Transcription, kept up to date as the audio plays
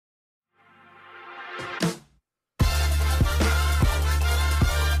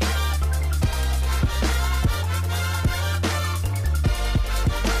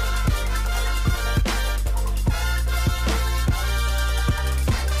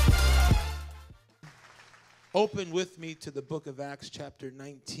Open with me to the book of Acts chapter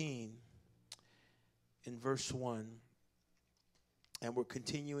 19 in verse 1. And we're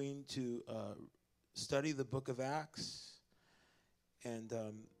continuing to study the book of Acts. And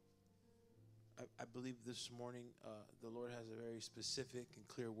I believe this morning the Lord has a very specific and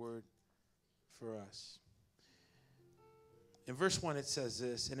clear word for us. In verse 1 it says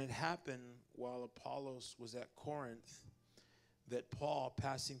this, "And it happened while Apollos was at Corinth, that Paul,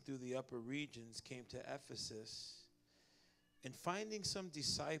 passing through the upper regions, came to Ephesus. And finding some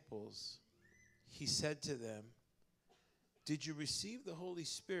disciples, he said to them, 'Did you receive the Holy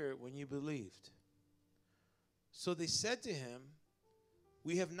Spirit when you believed?' So they said to him,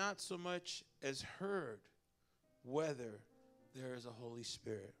 'We have not so much as heard whether there is a Holy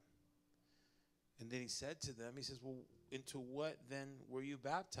Spirit.' And then he said to them, he says, 'Well, into what then were you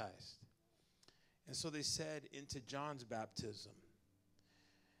baptized?' And so they said, 'Into John's baptism.'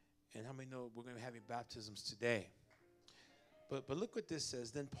 And how many know we're going to be having baptisms today? But look what this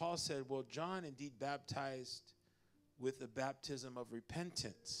says. Then Paul said, 'Well, John indeed baptized with a baptism of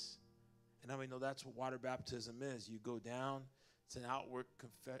repentance.' And how many know that's what water baptism is? You go down. It's an outward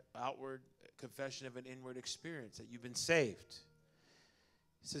confession of an inward experience that you've been saved.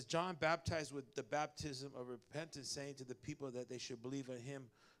 It says, 'John baptized with the baptism of repentance, saying to the people that they should believe on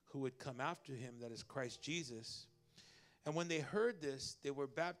him who would come after him, that is Christ Jesus.' And when they heard this, they were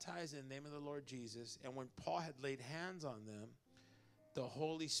baptized in the name of the Lord Jesus. And when Paul had laid hands on them, the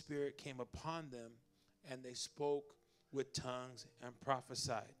Holy Spirit came upon them, and they spoke with tongues and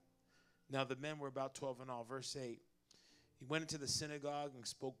prophesied. Now the men were about 12 in all." Verse 8. "He went into the synagogue and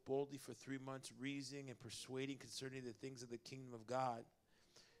spoke boldly for 3 months, reasoning and persuading concerning the things of the kingdom of God.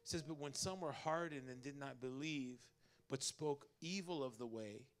 It says, but when some were hardened and did not believe, but spoke evil of the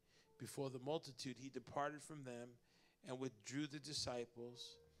way before the multitude, he departed from them and withdrew the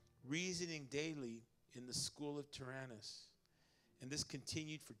disciples, reasoning daily in the school of Tyrannus. And this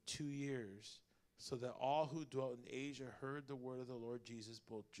continued for 2 years, so that all who dwelt in Asia heard the word of the Lord Jesus,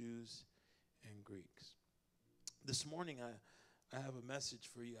 both Jews and Greeks." This morning I have a message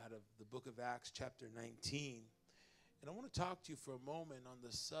for you out of the book of Acts chapter 19. And I want to talk to you for a moment on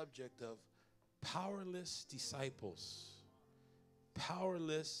the subject of powerless disciples.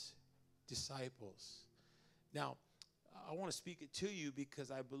 Powerless disciples. Now, I want to speak it to you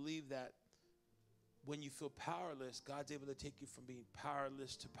because I believe that when you feel powerless, God's able to take you from being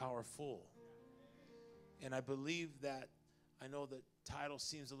powerless to powerful. And I believe that, I know the title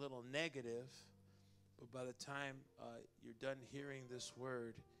seems a little negative, but by the time you're done hearing this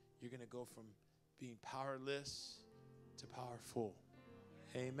word, you're going to go from being powerless to powerful.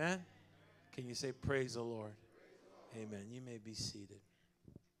 Amen? Can you say praise the Lord? Amen. You may be seated.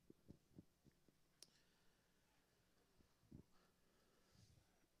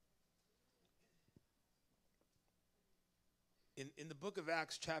 In the book of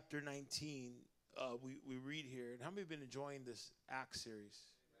Acts chapter 19, we read here, and how many have been enjoying this Acts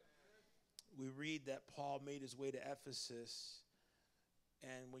series? We read that Paul made his way to Ephesus.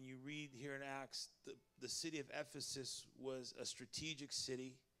 And when you read here in Acts, the city of Ephesus was a strategic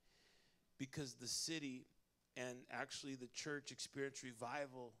city because the city and actually the church experienced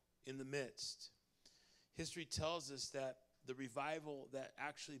revival in the midst. History tells us that the revival that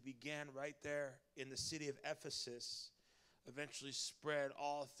actually began right there in the city of Ephesus eventually spread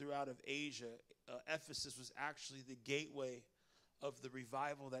all throughout of Asia. Ephesus was actually the gateway of the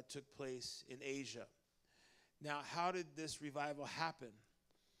revival that took place in Asia. Now, how did this revival happen?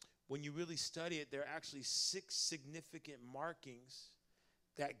 When you really study it, there are actually 6 significant markings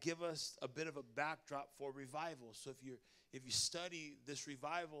that give us a bit of a backdrop for revival. So if you study this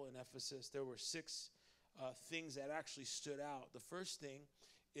revival in Ephesus, there were 6 things that actually stood out. The first thing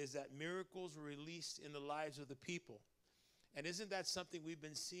is that miracles were released in the lives of the people. And isn't that something we've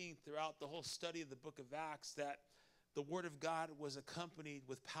been seeing throughout the whole study of the book of Acts, that the word of God was accompanied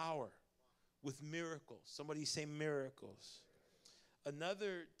with power, with miracles. Somebody say miracles.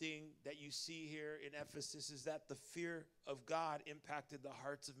 Another thing that you see here in Ephesus is that the fear of God impacted the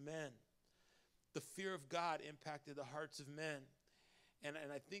hearts of men. The fear of God impacted the hearts of men. And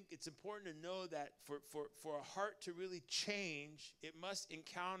I think it's important to know that for a heart to really change, it must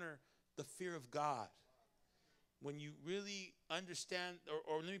encounter the fear of God. When you really understand,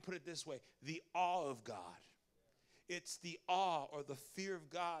 or let me put it this way, the awe of God. It's the awe or the fear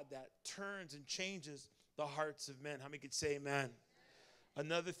of God that turns and changes the hearts of men. How many could say amen?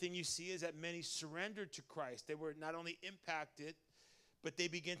 Another thing you see is that many surrendered to Christ. They were not only impacted, but they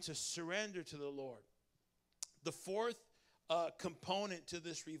began to surrender to the Lord. The fourth component to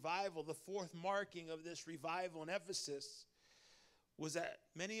this revival, the fourth marking of this revival in Ephesus, was that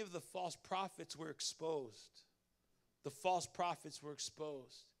many of the false prophets were exposed. The false prophets were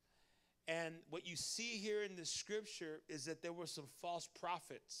exposed. And what you see here in the scripture is that there were some false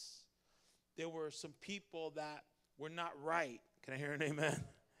prophets. There were some people that were not right. Can I hear an amen?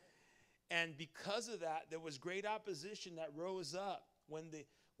 And because of that, there was great opposition that rose up when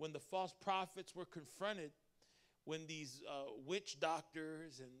the false prophets were confronted, when these witch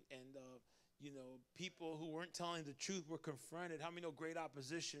doctors and people who weren't telling the truth were confronted. How many know great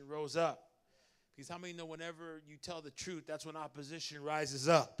opposition rose up? Because how many know whenever you tell the truth, that's when opposition rises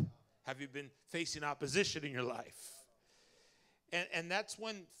up? Have you been facing opposition in your life? And that's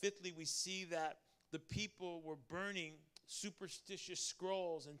when, fifthly, we see that the people were burning superstitious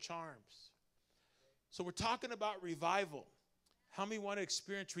scrolls and charms. So we're talking about revival. How many want to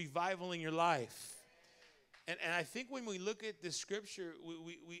experience revival in your life? And I think when we look at this scripture,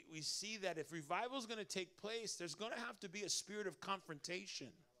 we see that if revival is going to take place, there's going to have to be a spirit of confrontation.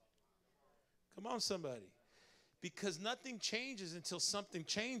 Come on, somebody. Because nothing changes until something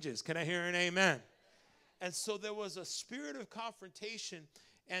changes. Can I hear an amen? And so there was a spirit of confrontation,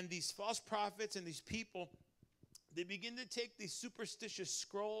 and these false prophets and these people, they begin to take these superstitious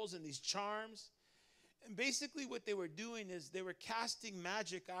scrolls and these charms, and basically what they were doing is they were casting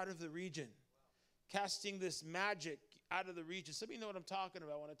magic out of the region. Casting this magic out of the region. Some of you know what I'm talking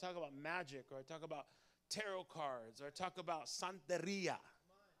about when I talk about magic, or I talk about tarot cards, or I talk about Santeria.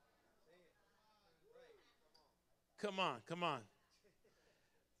 Come on.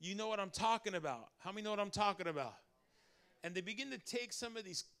 You know what I'm talking about. How many know what I'm talking about? And they begin to take some of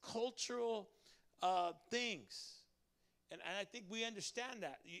these cultural things. And I think we understand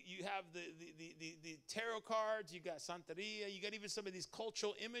that. You have the tarot cards, you got Santeria, you got even some of these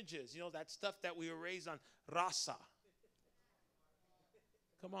cultural images, that stuff that we were raised on, raza.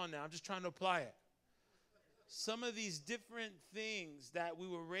 Come on now, I'm just trying to apply it. Some of these different things that we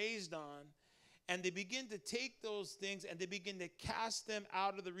were raised on, and they begin to take those things and they begin to cast them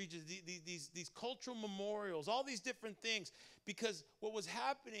out of the regions, these cultural memorials, all these different things. Because what was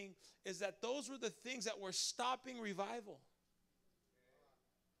happening is that those were the things that were stopping revival.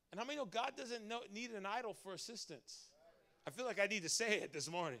 And how many know God doesn't need an idol for assistance? I feel like I need to say it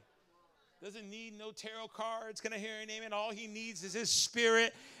this morning. Doesn't need no tarot cards. Can I hear an amen? All he needs is his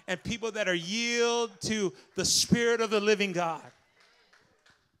spirit and people that are yield to the spirit of the living God.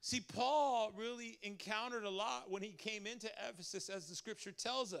 See, Paul really encountered a lot when he came into Ephesus, as the scripture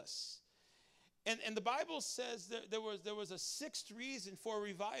tells us. And the Bible says that there was a sixth reason for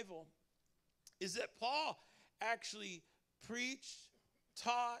revival, is that Paul actually preached,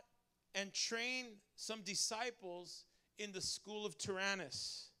 taught, and trained some disciples in the school of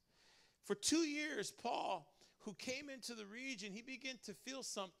Tyrannus. For 2 years, Paul, who came into the region, he began to feel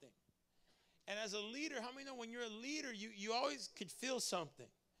something. And as a leader, how many know when you're a leader, you always can feel something?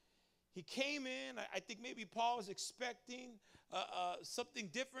 He came in, I think maybe Paul was expecting something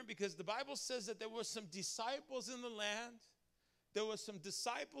different, because the Bible says that there were some disciples in the land. There were some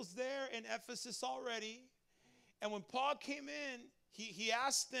disciples there in Ephesus already. And when Paul came in, he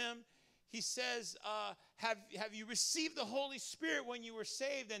asked them, he says, have you received the Holy Spirit when you were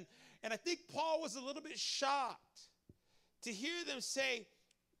saved? And I think Paul was a little bit shocked to hear them say,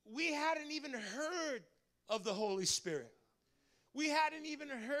 we hadn't even heard of the Holy Spirit. We hadn't even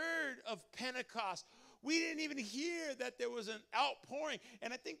heard of Pentecost. We didn't even hear that there was an outpouring.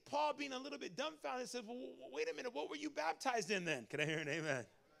 And I think Paul, being a little bit dumbfounded, said, well, wait a minute, what were you baptized in then? Can I hear an amen?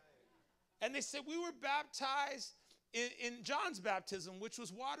 And they said, we were baptized in John's baptism, which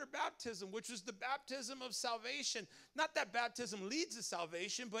was water baptism, which was the baptism of salvation. Not that baptism leads to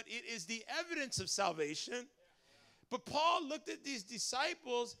salvation, but it is the evidence of salvation. But Paul looked at these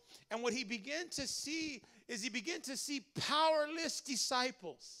disciples, and what he began to see is he began to see powerless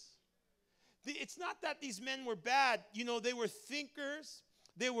disciples. It's not that these men were bad. They were thinkers.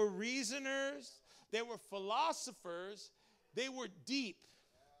 They were reasoners. They were philosophers. They were deep.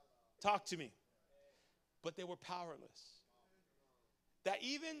 Talk to me. But they were powerless. That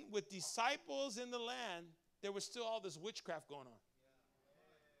even with disciples in the land, there was still all this witchcraft going on.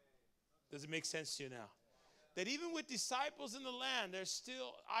 Does it make sense to you now? That even with disciples in the land, there's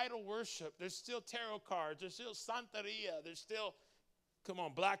still idol worship. There's still tarot cards. There's still Santeria. There's still, come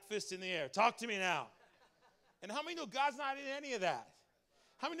on, black fist in the air. Talk to me now. And how many know God's not in any of that?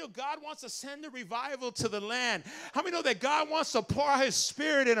 How many know God wants to send a revival to the land? How many know that God wants to pour out his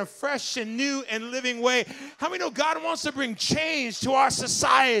spirit in a fresh and new and living way? How many know God wants to bring change to our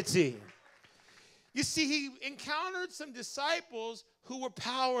society? You see, he encountered some disciples who were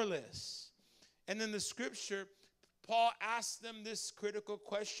powerless. And in the scripture, Paul asked them this critical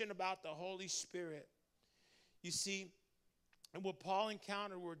question about the Holy Spirit. You see, And what Paul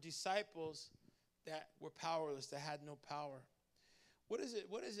encountered were disciples that were powerless, that had no power. What does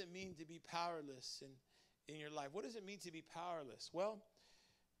it mean to be powerless in your life? What does it mean to be powerless? Well,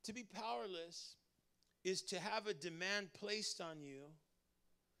 to be powerless is to have a demand placed on you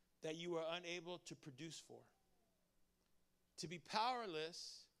that you are unable to produce for. To be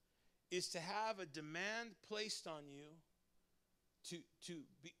powerless is to have a demand placed on you to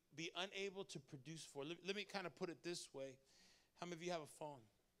be unable to produce for. Let me kind of put it this way. How many of you have a phone?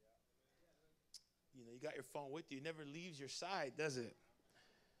 You know, you got your phone with you. It never leaves your side, does it?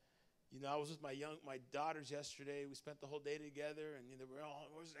 You know, I was with my daughters yesterday. We spent the whole day together, and they were all,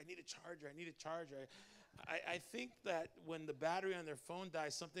 I need a charger. I think that when the battery on their phone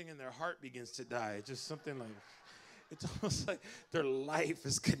dies, something in their heart begins to die. It's just something like, it's almost like their life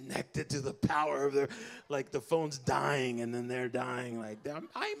is connected to the power of like the phone's dying, and then they're dying. Like,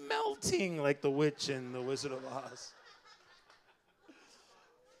 I'm melting like the witch in The Wizard of Oz.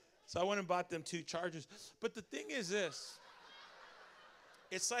 So I went and bought them 2 chargers. But the thing is this.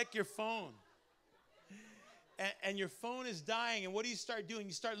 It's like your phone. And your phone is dying. And what do you start doing?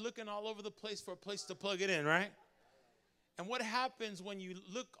 You start looking all over the place for a place to plug it in, right? And what happens when you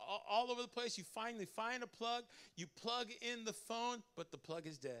look all over the place, you finally find a plug, you plug in the phone, but the plug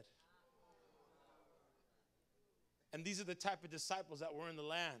is dead. And these are the type of disciples that were in the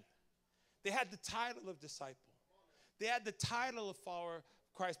land. They had the title of disciple. They had the title of follower of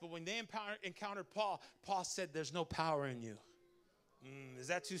Christ, but when they encountered Paul, Paul said, there's no power in you. Is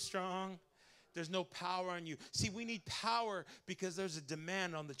that too strong? There's no power in you. See, we need power because there's a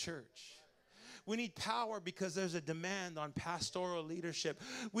demand on the church. We need power because there's a demand on pastoral leadership.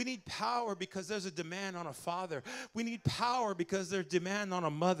 We need power because there's a demand on a father. We need power because there's demand on a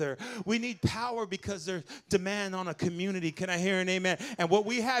mother. We need power because there's demand on a community. Can I hear an amen? And what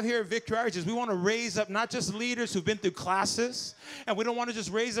we have here at Victory Outreach is we want to raise up not just leaders who've been through classes, and we don't want to just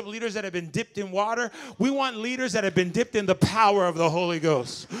raise up leaders that have been dipped in water. We want leaders that have been dipped in the power of the Holy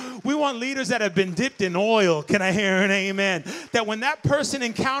Ghost. We want leaders that have been dipped in oil. Can I hear an amen? That when that person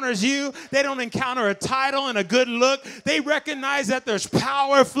encounters you, they don't encounter a title and a good look. They recognize that there's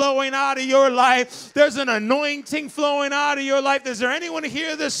power flowing out of your life. There's an anointing flowing out of your life. Is there anyone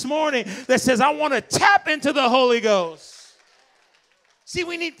here this morning that says, I want to tap into the Holy Ghost? See,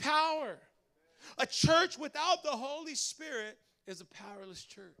 we need power. A church without the Holy Spirit is a powerless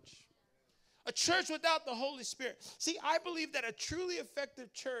church. A church without the Holy Spirit. See, I believe that a truly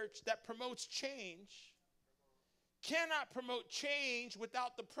effective church that promotes change cannot promote change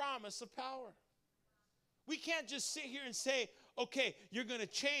without the promise of power. We can't just sit here and say, okay, you're going to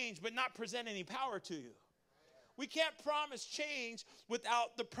change, but not present any power to you. We can't promise change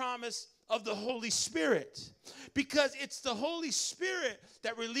without the promise of the Holy Spirit, because it's the Holy Spirit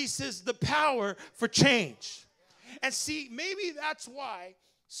that releases the power for change. And see, maybe that's why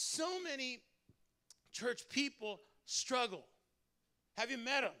so many church people struggle. Have you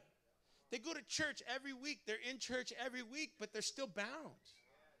met them? They go to church every week. They're in church every week, but they're still bound.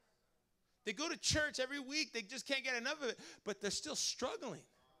 They go to church every week. They just can't get enough of it, but they're still struggling.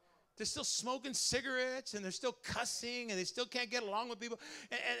 They're still smoking cigarettes, and they're still cussing, and they still can't get along with people.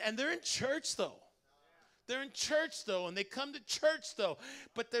 And they're in church, though. They're in church, though, and they come to church, though,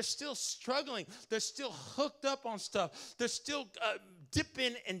 but they're still struggling. They're still hooked up on stuff. They're still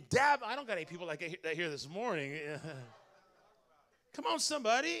dipping and dabbing. I don't got any people like that here this morning. Come on,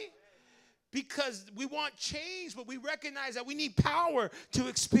 somebody. Because we want change, but we recognize that we need power to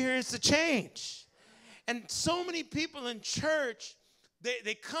experience the change. And so many people in church,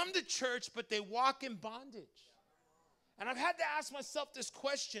 they come to church, but they walk in bondage. And I've had to ask myself this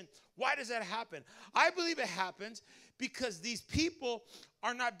question, why does that happen? I believe it happens because these people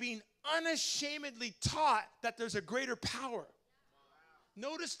are not being unashamedly taught that there's a greater power.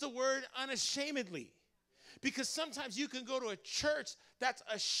 Notice the word unashamedly. Because sometimes you can go to a church that's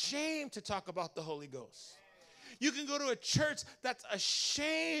ashamed to talk about the Holy Ghost. You can go to a church that's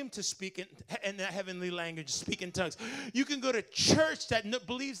ashamed to speak in the heavenly language, speak in tongues. You can go to church that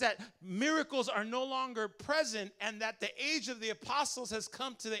believes that miracles are no longer present and that the age of the apostles has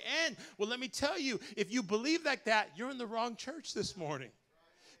come to the end. Well, let me tell you, if you believe like that, you're in the wrong church this morning.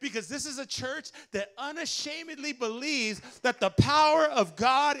 Because this is a church that unashamedly believes that the power of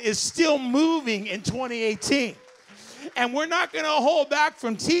God is still moving in 2018. And we're not going to hold back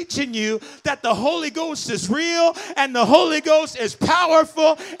from teaching you that the Holy Ghost is real and the Holy Ghost is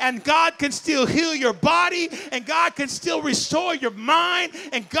powerful and God can still heal your body and God can still restore your mind.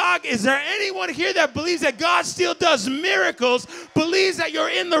 And God, is there anyone here that believes that God still does miracles, believes that you're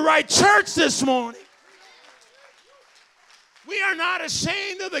in the right church this morning? We are not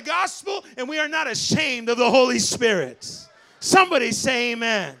ashamed of the gospel, and we are not ashamed of the Holy Spirit. Somebody say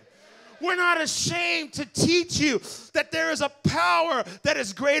amen. We're not ashamed to teach you that there is a power that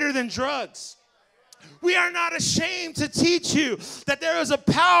is greater than drugs. We are not ashamed to teach you that there is a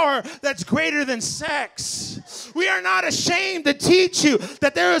power that's greater than sex. We are not ashamed to teach you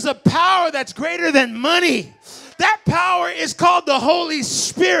that there is a power that's greater than money. That power is called the Holy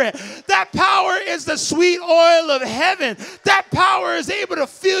Spirit. That power is the sweet oil of heaven. That power is able to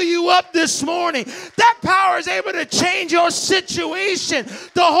fill you up this morning. That power is able to change your situation.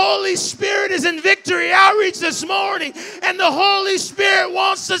 The Holy Spirit is in Victory Outreach this morning, and the Holy Spirit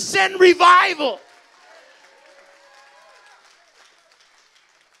wants to send revival.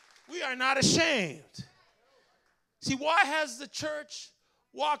 We are not ashamed. See, why has the church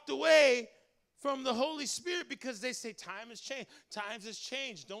walked away from the Holy Spirit? Because they say time has changed. Times has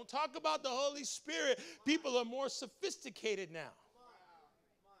changed. Don't talk about the Holy Spirit. People are more sophisticated now.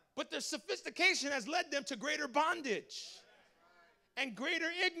 But their sophistication has led them to greater bondage and greater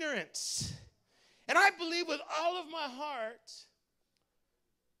ignorance. And I believe with all of my heart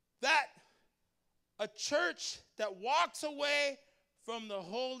that a church that walks away from the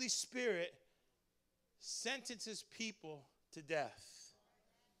Holy Spirit sentences people to death.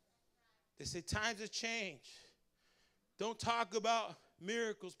 They say times have changed. Don't talk about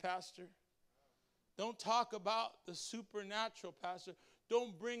miracles, Pastor. Don't talk about the supernatural, Pastor.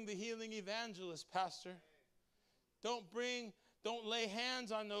 Don't bring the healing evangelist, Pastor. Don't lay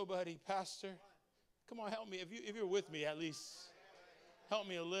hands on nobody, Pastor. Come on, help me. If you're with me, at least help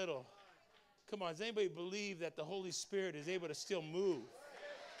me a little. Come on, does anybody believe that the Holy Spirit is able to still move?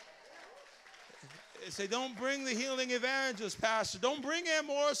 They say, don't bring the healing evangelist, Pastor. Don't bring in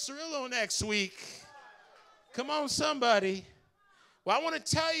more Cirillo next week. Come on, somebody. Well, I want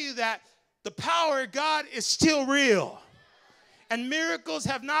to tell you that the power of God is still real. And miracles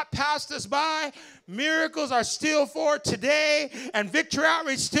have not passed us by. Miracles are still for today. And Victory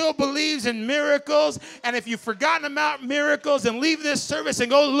Outreach still believes in miracles. And if you've forgotten about miracles, then leave this service and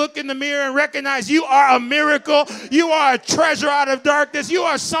go look in the mirror and recognize you are a miracle. You are a treasure out of darkness. You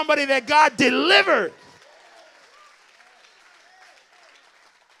are somebody that God delivered.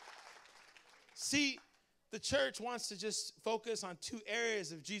 See, the church wants to just focus on two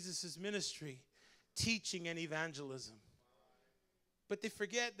areas of Jesus' ministry, teaching and evangelism. But they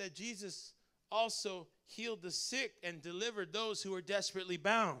forget that Jesus also healed the sick and delivered those who were desperately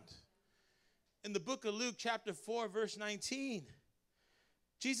bound. In the book of Luke, chapter 4, verse 19,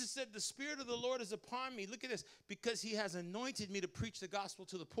 Jesus said, the Spirit of the Lord is upon me. Look at this. Because he has anointed me to preach the gospel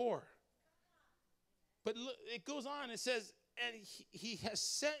to the poor. But look, it goes on. It says, and he has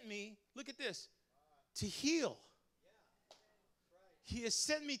sent me, look at this, to heal. He has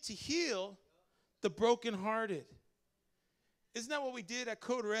sent me to heal the brokenhearted. Isn't that what we did at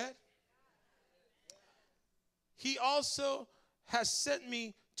Code Red? He also has sent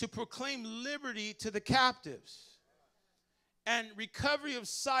me to proclaim liberty to the captives and recovery of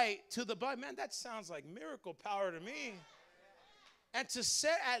sight to the blind. Man, that sounds like miracle power to me. And to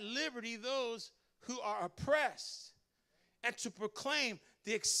set at liberty those who are oppressed and to proclaim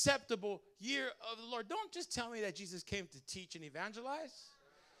the acceptable year of the Lord. Don't just tell me that Jesus came to teach and evangelize.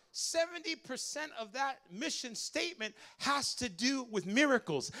 70% of that mission statement has to do with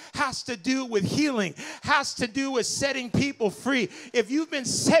miracles, has to do with healing, has to do with setting people free. If you've been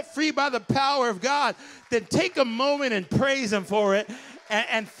set free by the power of God, then take a moment and praise him for it.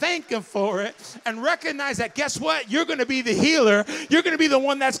 And thank him for it and recognize that, guess what? You're going to be the healer. You're going to be the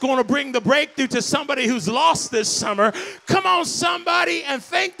one that's going to bring the breakthrough to somebody who's lost this summer. Come on, somebody, and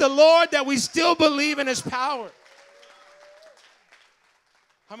thank the Lord that we still believe in his power.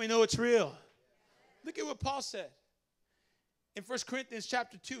 How many know it's real? Look at what Paul said. In 1 Corinthians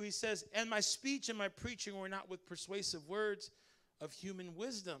chapter 2, he says, and my speech and my preaching were not with persuasive words of human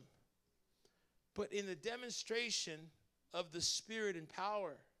wisdom, but in the demonstration of the Spirit and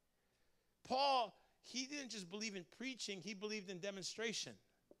power. Paul, he didn't just believe in preaching, he believed in demonstration.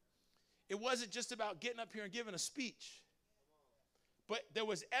 It wasn't just about getting up here and giving a speech, but there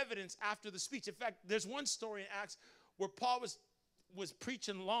was evidence after the speech. In fact, there's one story in Acts where Paul was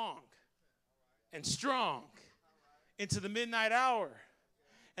preaching long and strong into the midnight hour.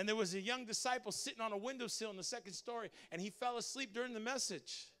 And there was a young disciple sitting on a windowsill in the second story, and he fell asleep during the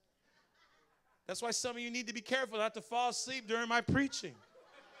message. That's why some of you need to be careful not to fall asleep during my preaching.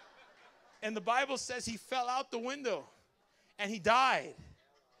 And the Bible says he fell out the window and he died.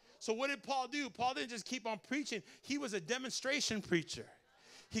 So what did Paul do? Paul didn't just keep on preaching. He was a demonstration preacher.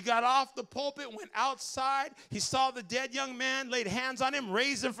 He got off the pulpit, went outside. He saw the dead young man, laid hands on him,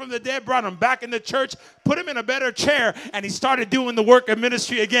 raised him from the dead, brought him back into church, put him in a better chair, and he started doing the work of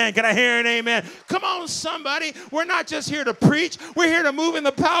ministry again. Can I hear an amen? Come on, somebody. We're not just here to preach. We're here to move in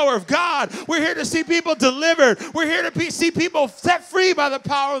the power of God. We're here to see people delivered. We're here to see people set free by the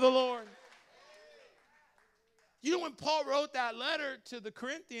power of the Lord. You know, when Paul wrote that letter to the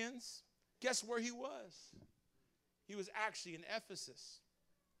Corinthians, guess where he was? He was actually in Ephesus,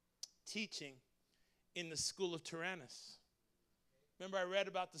 teaching in the school of Tyrannus. Remember I read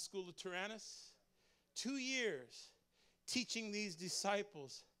about the school of Tyrannus? 2 years teaching these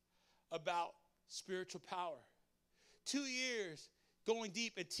disciples about spiritual power. 2 years going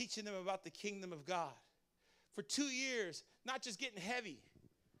deep and teaching them about the kingdom of God. For 2 years, not just getting heavy,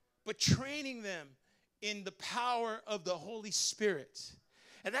 but training them in the power of the Holy Spirit.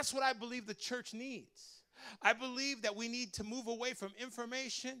 And that's what I believe the church needs. I believe that we need to move away from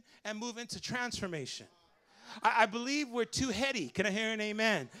information and move into transformation. I believe we're too heady. Can I hear an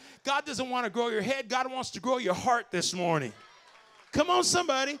amen? God doesn't want to grow your head. God wants to grow your heart this morning. Come on,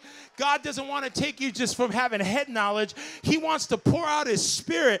 somebody. God doesn't want to take you just from having head knowledge. He wants to pour out his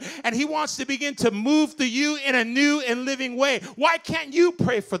spirit, and he wants to begin to move through you in a new and living way. Why can't you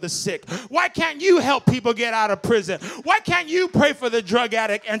pray for the sick? Why can't you help people get out of prison? Why can't you pray for the drug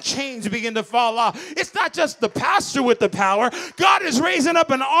addict and chains begin to fall off? It's not just the pastor with the power. God is raising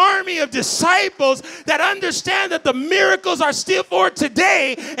up an army of disciples that understand that the miracles are still for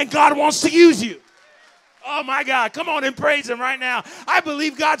today, and God wants to use you. Oh, my God. Come on and praise him right now. I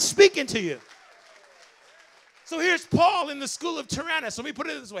believe God's speaking to you. So here's Paul in the school of Tyrannus. Let me put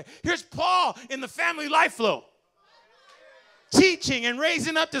it this way. Here's Paul in the family life flow, teaching and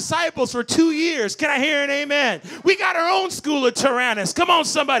raising up disciples for 2 years. Can I hear an amen? We got our own school of Tyrannus. Come on,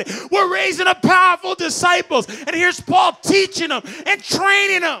 somebody. We're raising up powerful disciples. And here's Paul teaching them and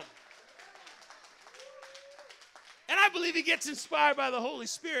training them. And I believe he gets inspired by the Holy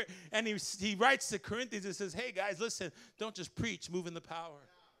Spirit. And he writes to Corinthians and says, hey, guys, listen, don't just preach, move in the power.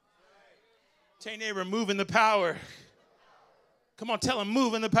 Tell your neighbor, move in the power. Come on, tell him,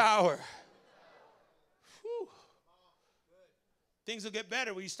 move in the power. Whew. Things will get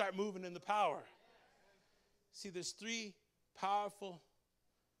better when you start moving in the power. See, there's 3 powerful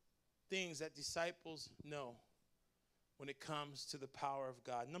things that disciples know when it comes to the power of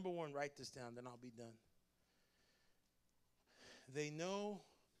God. Number 1, write this down, then I'll be done. They know.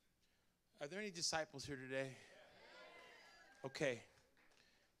 Are there any disciples here today? Okay.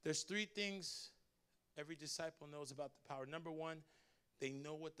 There's 3 things every disciple knows about the power. Number 1, they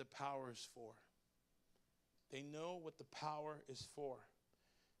know what the power is for. They know what the power is for.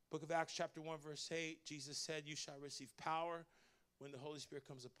 Book of Acts chapter 1 verse 8, Jesus said, you shall receive power when the Holy Spirit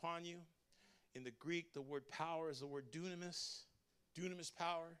comes upon you. In the Greek, the word power is the word dunamis. Dunamis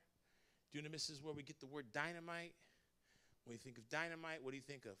power. Dunamis is where we get the word dynamite. When you think of dynamite, what do you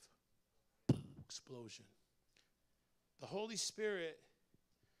think of? Explosion. The Holy Spirit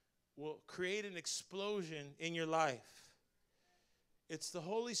will create an explosion in your life. It's the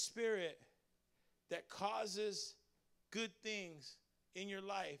Holy Spirit that causes good things in your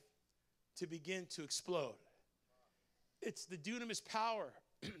life to begin to explode. It's the dunamis power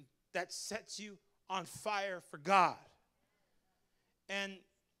that sets you on fire for God. And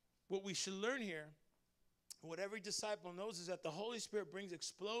what we should learn here, what every disciple knows, is that the Holy Spirit brings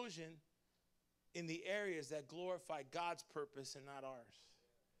explosion in the areas that glorify God's purpose and not ours.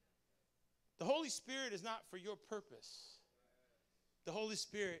 The Holy Spirit is not for your purpose. The Holy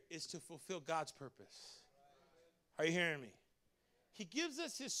Spirit is to fulfill God's purpose. Are you hearing me? He gives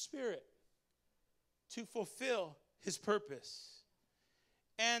us his Spirit to fulfill his purpose.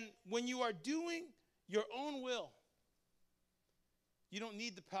 And when you are doing your own will, you don't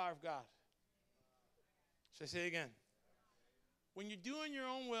need the power of God. Should I say it again? When you're doing your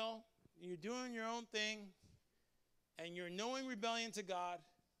own will, you're doing your own thing, and you're knowing rebellion to God,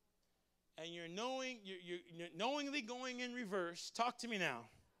 and you're knowingly going in reverse, talk to me now.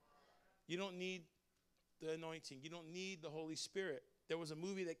 You don't need the anointing. You don't need the Holy Spirit. There was a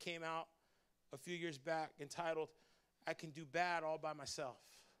movie that came out a few years back entitled, I Can Do Bad All By Myself.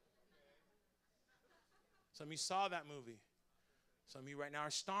 Some of you saw that movie. Some of you right now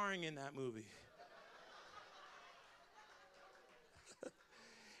are starring in that movie.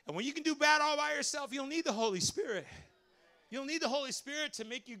 And when you can do bad all by yourself, you don't need the Holy Spirit. You don't need the Holy Spirit to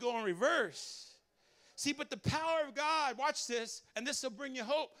make you go in reverse. See, but the power of God, watch this, and this will bring you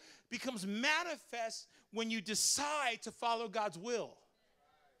hope, becomes manifest when you decide to follow God's will.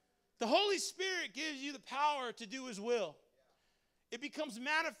 The Holy Spirit gives you the power to do his will. It becomes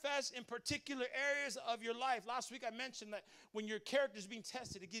manifest in particular areas of your life. Last week I mentioned that when your character is being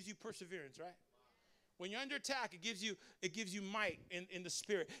tested, it gives you perseverance, right? When you're under attack, it gives you might in the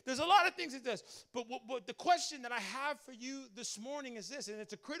spirit. There's a lot of things it does. But the question that I have for you this morning is this, and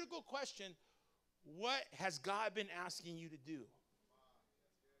it's a critical question. What has God been asking you to do?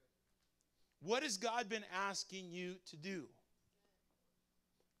 What has God been asking you to do?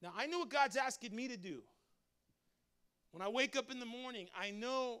 Now, I know what God's asking me to do. When I wake up in the morning, I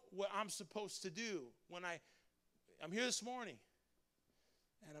know what I'm supposed to do. When I'm here this morning,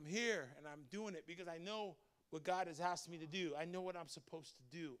 and I'm here, and I'm doing it because I know what God has asked me to do. I know what I'm supposed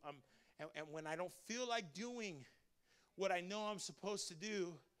to do. And when I don't feel like doing what I know I'm supposed to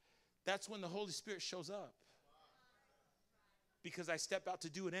do, that's when the Holy Spirit shows up. Because I step out to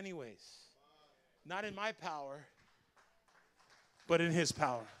do it anyways. Not in my power, but in his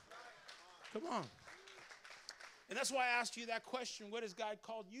power. Come on. And that's why I asked you that question. What has God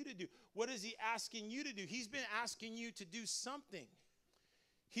called you to do? What is he asking you to do? He's been asking you to do something.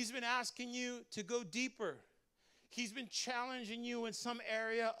 He's been asking you to go deeper. He's been challenging you in some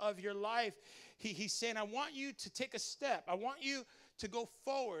area of your life. He's saying, I want you to take a step. I want you to go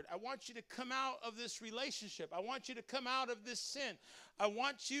forward. I want you to come out of this relationship. I want you to come out of this sin. I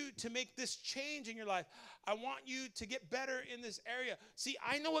want you to make this change in your life. I want you to get better in this area. See,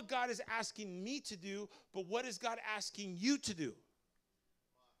 I know what God is asking me to do, but what is God asking you to do?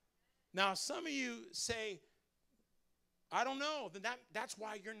 Now, some of you say, I don't know. Then that's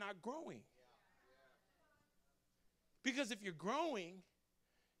why you're not growing. Because if you're growing,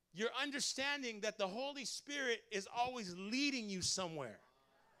 you're understanding that the Holy Spirit is always leading you somewhere.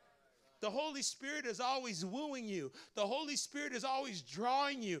 The Holy Spirit is always wooing you. The Holy Spirit is always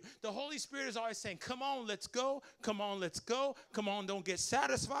drawing you. The Holy Spirit is always saying, come on, let's go. Come on, let's go. Come on, don't get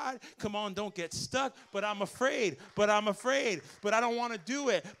satisfied. Come on, don't get stuck. But I'm afraid. But I don't want to do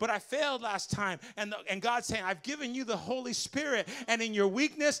it. But I failed last time. And God's saying, I've given you the Holy Spirit. And in your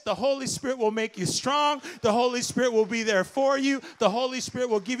weakness, the Holy Spirit will make you strong. The Holy Spirit will be there for you. The Holy Spirit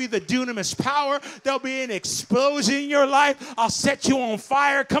will give you the dunamis power. There'll be an explosion in your life. I'll set you on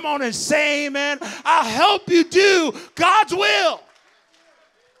fire. Come on and say amen. I'll help you do God's will.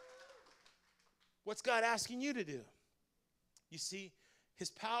 What's God asking you to do? You see, his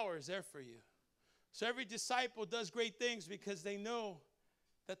power is there for you. So every disciple does great things because they know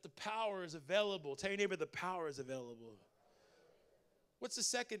that the power is available. Tell your neighbor the power is available. What's the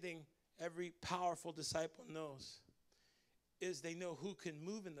second thing every powerful disciple knows? Is they know who can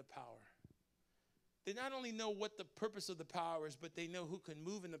move in the power. They not only know what the purpose of the power is, but they know who can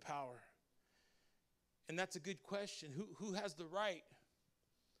move in the power. And that's a good question. Who has the right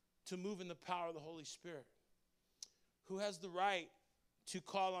to move in the power of the Holy Spirit? Who has the right to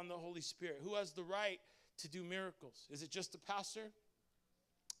call on the Holy Spirit? Who has the right to do miracles? Is it just the pastor?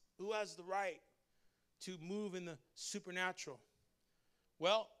 Who has the right to move in the supernatural?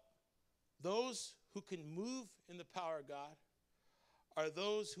 Well, those who can move in the power of God are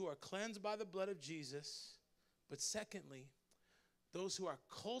those who are cleansed by the blood of Jesus, but secondly, those who are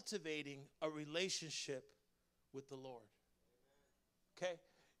cultivating a relationship with the Lord. Okay?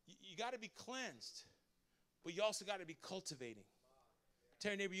 You got to be cleansed, but you also got to be cultivating.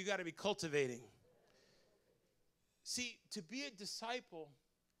 Tell your neighbor, you got to be cultivating. See, to be a disciple,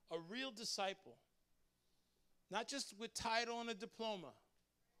 a real disciple, not just with title and a diploma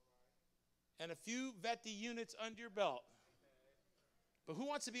and a few VETI units under your belt, but who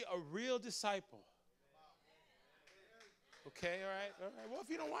wants to be a real disciple? Okay, all right. Well, if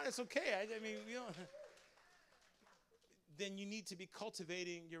you don't want it, it's okay. I mean, you don't. Then you need to be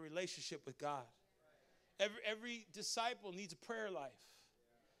cultivating your relationship with God. Every disciple needs a prayer life.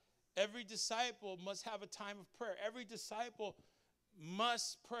 Every disciple must have a time of prayer. Every disciple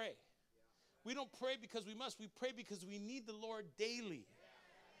must pray. We don't pray because we must. We pray because we need the Lord daily.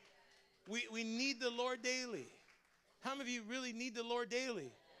 We need the Lord daily. How many of you really need the Lord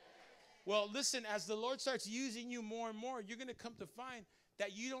daily? Well, listen, as the Lord starts using you more and more, you're going to come to find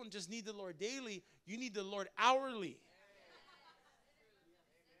that you don't just need the Lord daily, you need the Lord hourly.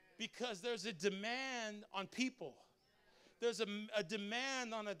 Because there's a demand on people. There's a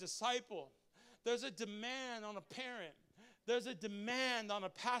demand on a disciple. There's a demand on a parent. There's a demand on a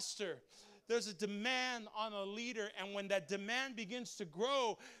pastor. There's a demand on a leader. And when that demand begins to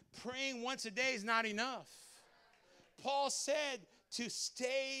grow, praying once a day is not enough. Paul said to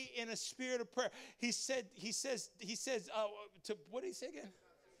stay in a spirit of prayer. He says, what did he say again?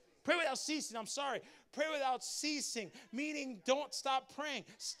 Pray without ceasing. I'm sorry. Pray without ceasing, meaning don't stop praying.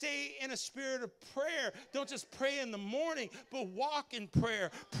 Stay in a spirit of prayer. Don't just pray in the morning, but walk in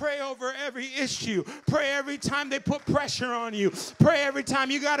prayer. Pray over every issue. Pray every time they put pressure on you. Pray every time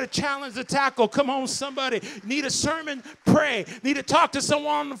you got to challenge the tackle. Come on, somebody. Need a sermon? Pray. Need to talk to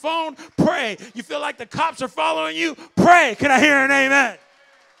someone on the phone? Pray. You feel like the cops are following you? Pray. Can I hear an amen?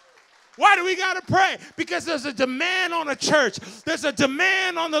 Why do we got to pray? Because there's a demand on a church. There's a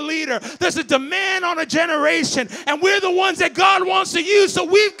demand on the leader. There's a demand on a generation. And we're the ones that God wants to use. So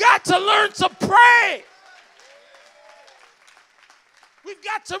we've got to learn to pray. We've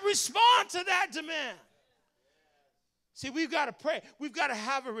got to respond to that demand. See, we've got to pray. We've got to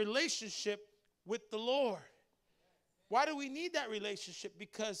have a relationship with the Lord. Why do we need that relationship?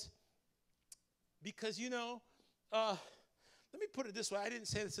 Because you know, let me put it this way. I didn't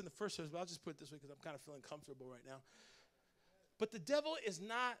say this in the first service, but I'll just put it this way because I'm kind of feeling comfortable right now. But the devil is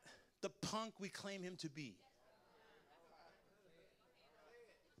not the punk we claim him to be.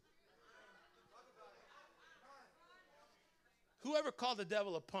 Whoever called the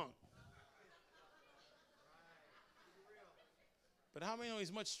devil a punk? But how many know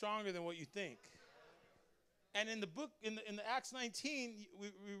he's much stronger than what you think? And in the book, in the Acts 19, we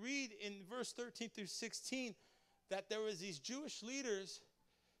read in verse 13 through 16, that there was these Jewish leaders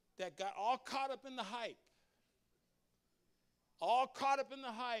that got all caught up in the hype. All caught up in the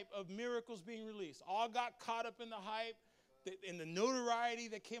hype of miracles being released. All got caught up in the hype, in the notoriety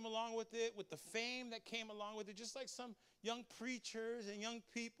that came along with it, with the fame that came along with it. Just like some young preachers and young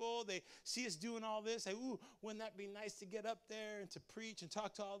people, they see us doing all this. Say, ooh, wouldn't that be nice to get up there and to preach and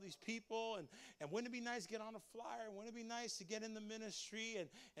talk to all these people? And wouldn't it be nice to get on a flyer? Wouldn't it be nice to get in the ministry?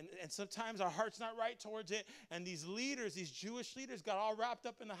 And sometimes our heart's not right towards it. And these leaders, these Jewish leaders, got all wrapped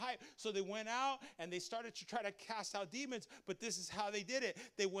up in the hype. So they went out and they started to try to cast out demons. But this is how they did it.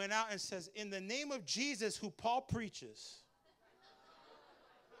 They went out and says, in the name of Jesus, who Paul preaches.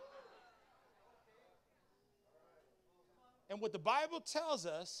 And what the Bible tells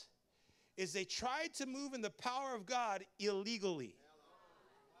us is they tried to move in the power of God illegally.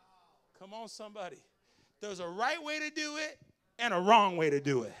 Come on, somebody. There's a right way to do it and a wrong way to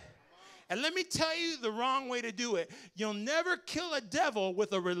do it. And let me tell you the wrong way to do it. You'll never kill a devil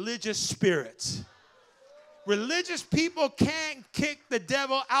with a religious spirit. Religious people can't kick the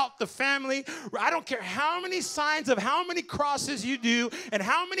devil out the family. I don't care how many signs of how many crosses you do and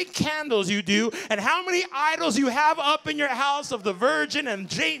how many candles you do and how many idols you have up in your house of the Virgin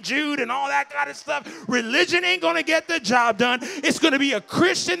and St. Jude and all that kind of stuff. Religion ain't going to get the job done. It's going to be a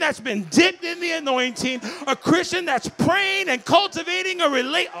Christian that's been dipped in the anointing, a Christian that's praying and cultivating a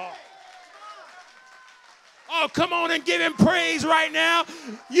relationship. Oh, come on and give him praise right now.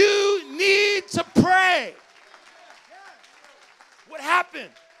 You need to pray. What happened?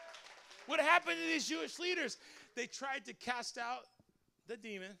 What happened to these Jewish leaders? They tried to cast out the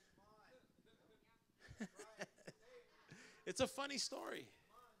demon. It's a funny story.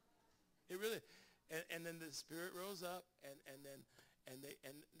 It really. And then the spirit rose up, and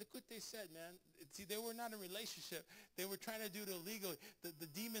look what they said, man. See, they were not in a relationship. They were trying to do it illegally. The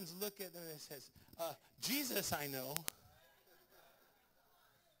demons look at them and says, Jesus I know.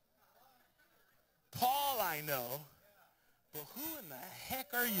 Paul I know. But who in the heck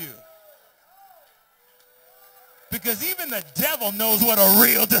are you? Because even the devil knows what a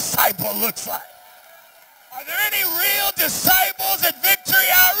real disciple looks like. Are there any real disciples at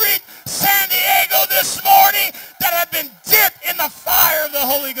Victory Outreach San Diego this morning that have been dipped in the fire of the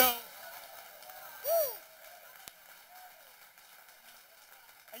Holy Ghost? Woo.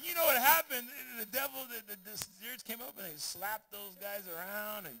 And you know what happened? The devil, the spirits came up and they slapped those guys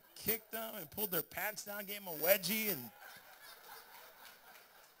around and kicked them and pulled their pants down, gave them a wedgie, and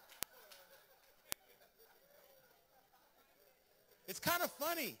it's kind of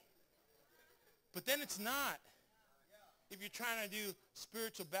funny, but then it's not if you're trying to do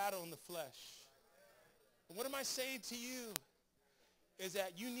spiritual battle in the flesh. And what am I saying to you is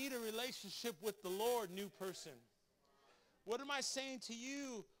that you need a relationship with the Lord, new person. What am I saying to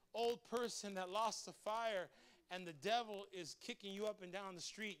you, old person that lost the fire and the devil is kicking you up and down the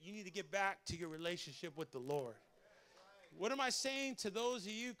street? You need to get back to your relationship with the Lord. What am I saying to those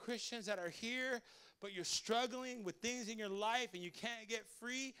of you Christians that are here, but you're struggling with things in your life and you can't get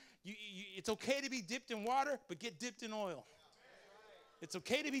free? It's okay to be dipped in water, but get dipped in oil. It's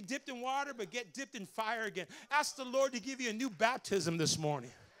okay to be dipped in water, but get dipped in fire again. Ask the Lord to give you a new baptism this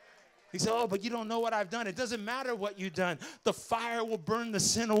morning. He said, oh, but you don't know what I've done. It doesn't matter what you've done. The fire will burn the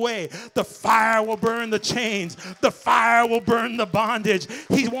sin away. The fire will burn the chains. The fire will burn the bondage.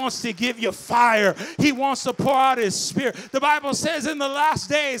 He wants to give you fire. He wants to pour out his spirit. The Bible says in the last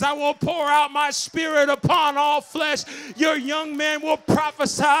days, I will pour out my spirit upon all flesh. Your young men will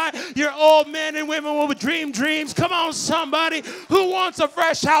prophesy. Your old men and women will dream dreams. Come on, somebody. Who wants a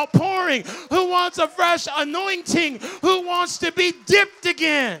fresh outpouring? Who wants a fresh anointing? Who wants to be dipped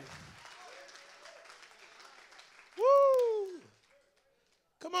again? Woo!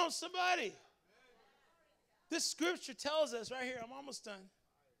 Come on, somebody. This scripture tells us right here, I'm almost done,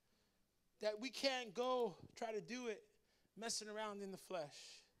 that we can't go try to do it messing around in the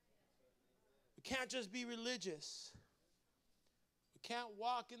flesh. We can't just be religious. We can't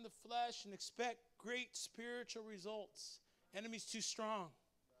walk in the flesh and expect great spiritual results. Enemy's too strong.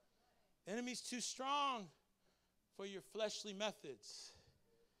 Enemy's too strong for your fleshly methods.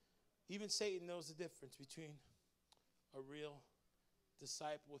 Even Satan knows the difference between a real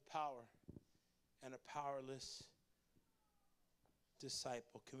disciple with power and a powerless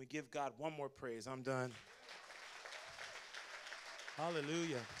disciple. Can we give God one more praise? I'm done.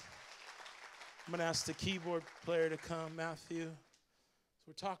 Hallelujah. I'm going to ask the keyboard player to come, Matthew. So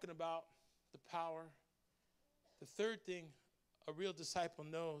we're talking about the power. The third thing a real disciple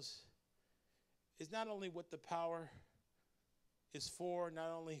knows is not only what the power is for, not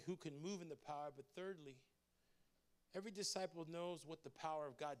only who can move in the power, but thirdly, every disciple knows what the power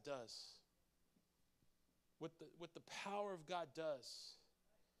of God does. What the power of God does.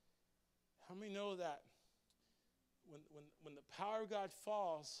 How many know that when the power of God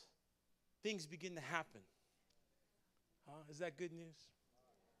falls, things begin to happen? Is that good news?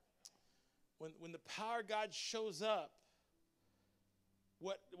 When the power of God shows up,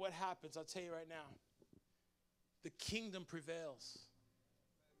 what happens? I'll tell you right now. The kingdom prevails.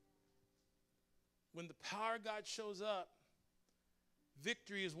 When the power of God shows up,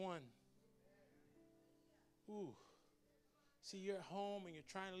 victory is won. Ooh. See, you're at home and you're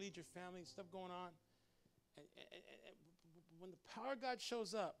trying to lead your family and stuff going on. And when the power of God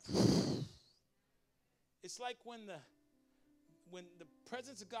shows up, it's like when the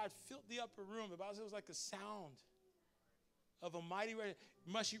presence of God filled the upper room. The Bible says it was like the sound of a mighty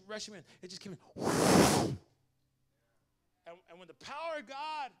rushing wind. It just came in. And when the power of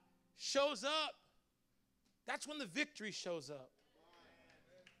God shows up, that's when the victory shows up.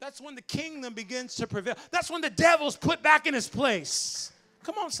 That's when the kingdom begins to prevail. That's when the devil's put back in his place.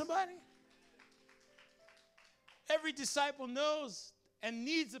 Come on, somebody. Every disciple knows and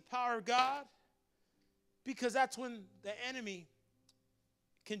needs the power of God because that's when the enemy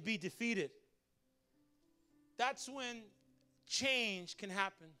can be defeated. That's when change can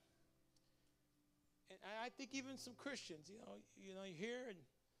happen. And I think even some Christians, you're here,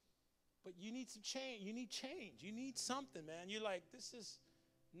 but you need some change. You need change. You need something, man. You're like, this is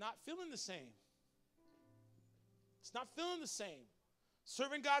not feeling the same. It's not feeling the same.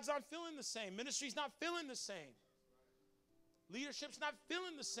 Serving God's not feeling the same. Ministry's not feeling the same. Leadership's not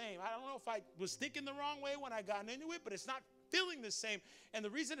feeling the same. I don't know if I was thinking the wrong way when I got into it, but it's not feeling the same. And the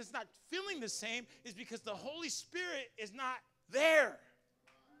reason it's not feeling the same is because the Holy Spirit is not there.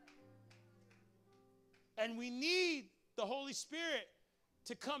 And we need the Holy Spirit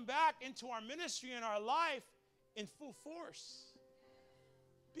to come back into our ministry and our life in full force.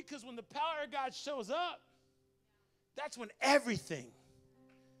 Because when the power of God shows up, that's when everything,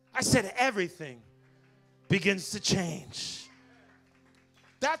 I said everything, begins to change.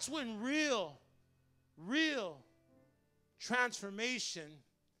 That's when real transformation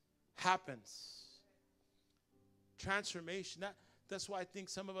happens. Transformation. That's why I think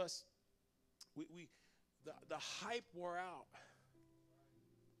some of us, the hype wore out.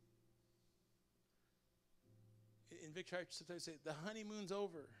 In Victory, sometimes say the honeymoon's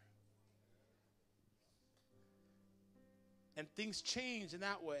over. And things change in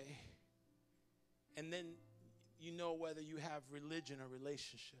that way. And then you know whether you have religion or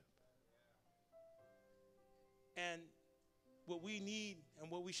relationship. And what we need and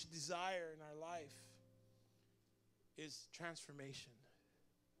what we should desire in our life is transformation.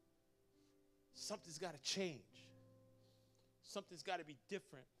 Something's got to change. Something's got to be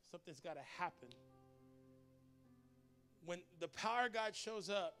different. Something's got to happen. When the power of God shows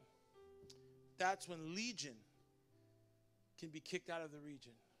up, that's when legion can be kicked out of the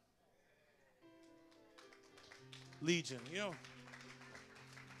region. Legion. You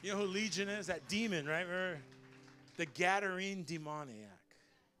know who Legion is? That demon, right? The Gadarene demoniac.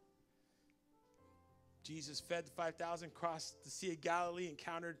 Jesus fed the 5,000, crossed the Sea of Galilee,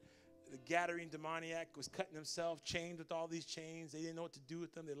 encountered the Gadarene demoniac was cutting himself, chained with all these chains. They didn't know what to do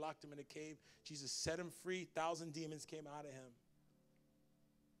with them. They locked him in a cave. Jesus set him free. 1,000 demons came out of him.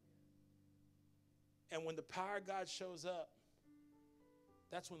 And when the power of God shows up,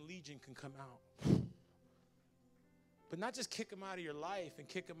 that's when legion can come out. But not just kick him out of your life and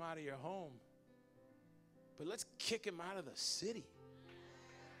kick him out of your home, but let's kick him out of the city.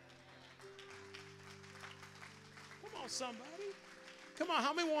 Come on, somebody. Come on,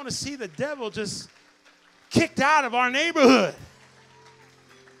 how many want to see the devil just kicked out of our neighborhood?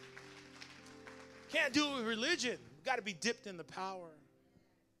 Can't do it with religion. We've got to be dipped in the power.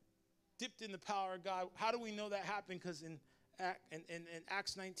 Dipped in the power of God. How do we know that happened? Because in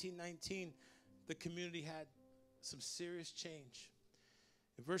Acts 19:19, the community had some serious change.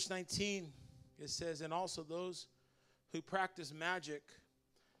 In verse 19, it says, and also those who practiced magic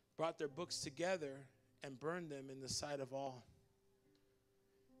brought their books together and burned them in the sight of all.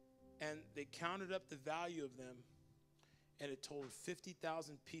 And they counted up the value of them, and it totaled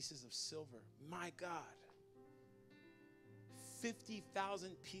 50,000 pieces of silver. My God. 50,000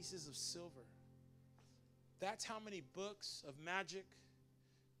 pieces of silver. That's how many books of magic,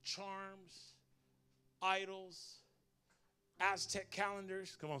 charms, idols, Aztec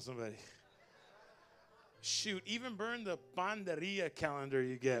calendars. Come on, somebody. Shoot, even burn the banderia calendar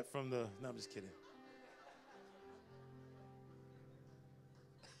you get from the... No, I'm just kidding.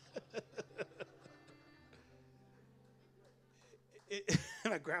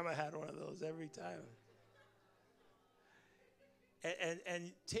 My grandma had one of those every time.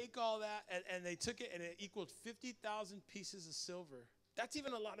 And take all that, and they took it, and it equaled 50,000 pieces of silver. That's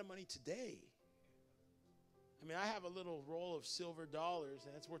even a lot of money today. I mean, I have a little roll of silver dollars,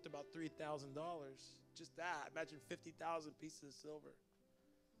 and it's worth about $3,000. Just that. Imagine 50,000 pieces of silver.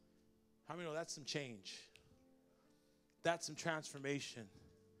 How many know that's some change? That's some transformation.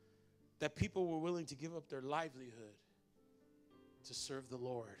 That people were willing to give up their livelihood to serve the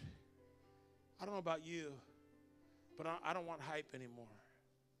Lord. I don't know about you, but I don't want hype anymore.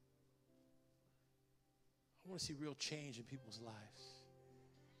 I want to see real change in people's lives.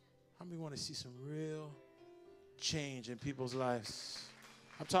 How many want to see some real change in people's lives?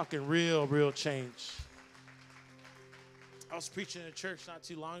 I'm talking real change. I was preaching in a church not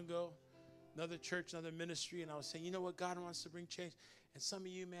too long ago, another church, another ministry, and I was saying, you know what, God wants to bring change. And some of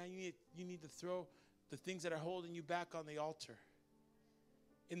you, man, you need to throw the things that are holding you back on the altar.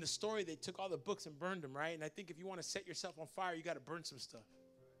 In the story, they took all the books and burned them, right? And I think if you want to set yourself on fire, you got to burn some stuff.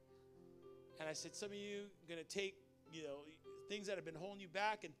 And I said, some of you are going to take, things that have been holding you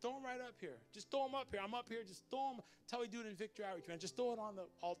back and throw them right up here. Just throw them up here. I'm up here. Just throw them. That's how we do it in Victory Outreach, man. Just throw it on the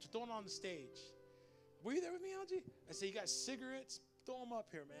altar. Throw it on the stage. Were you there with me, Algie? I said, you got cigarettes? Throw them up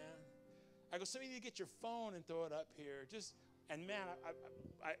here, man. I go, some of you need to get your phone and throw it up here. And man,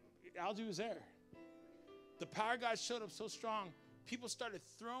 Algie was there. The power of God showed up so strong. People started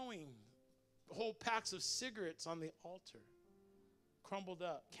throwing whole packs of cigarettes on the altar. Crumbled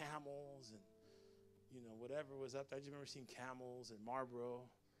up. Camels and, whatever was up there. I just remember seeing Camels and Marlboro.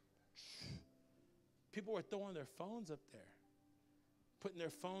 People were throwing their phones up there. Putting their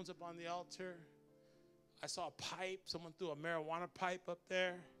phones up on the altar. I saw a pipe. Someone threw a marijuana pipe up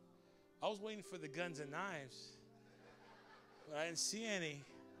there. I was waiting for the guns and knives. But I didn't see any.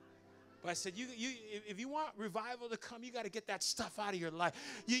 But I said, if you want revival to come, you got to get that stuff out of your life.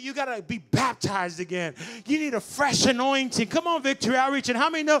 You got to be baptized again. You need a fresh anointing. Come on, Victory Outreach. And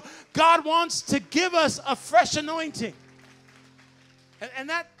how many know God wants to give us a fresh anointing? And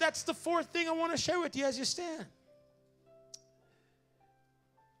that's the fourth thing I want to share with you as you stand.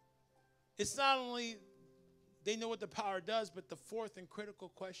 It's not only they know what the power does, but the fourth and critical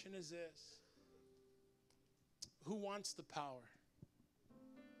question is this. Who wants the power?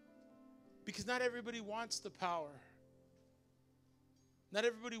 Because not everybody wants the power. Not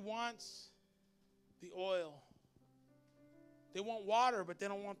everybody wants the oil. They want water, but they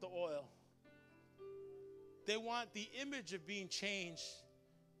don't want the oil. They want the image of being changed,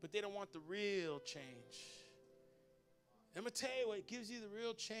 but they don't want the real change. I'm going to tell you what gives you the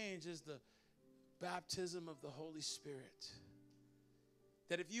real change is the baptism of the Holy Spirit.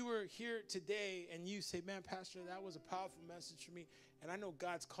 That if you were here today and you say, man, Pastor, that was a powerful message for me, and I know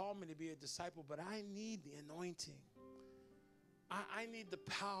God's called me to be a disciple, but I need the anointing. I need the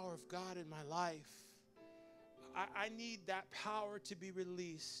power of God in my life. I need that power to be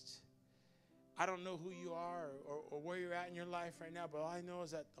released. I don't know who you are or where you're at in your life right now, but all I know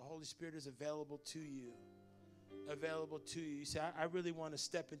is that the Holy Spirit is available to you. Available to you. You say, I really want to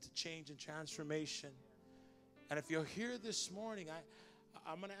step into change and transformation. And if you're here this morning,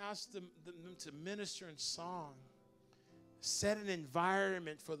 I'm going to ask them to minister in song. Set an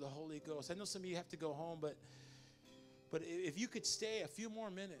environment for the Holy Ghost. I know some of you have to go home, but if you could stay a few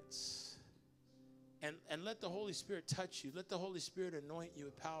more minutes and let the Holy Spirit touch you, let the Holy Spirit anoint you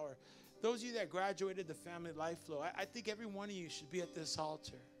with power. Those of you that graduated the Family Life Flow, I think every one of you should be at this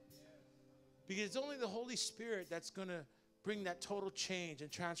altar. Because it's only the Holy Spirit that's going to bring that total change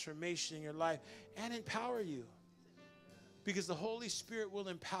and transformation in your life and empower you. Because the Holy Spirit will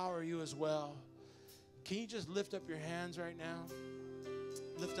empower you as well. Can you just lift up your hands right now?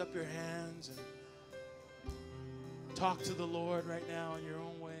 Lift up your hands and talk to the Lord right now in your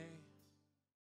own way.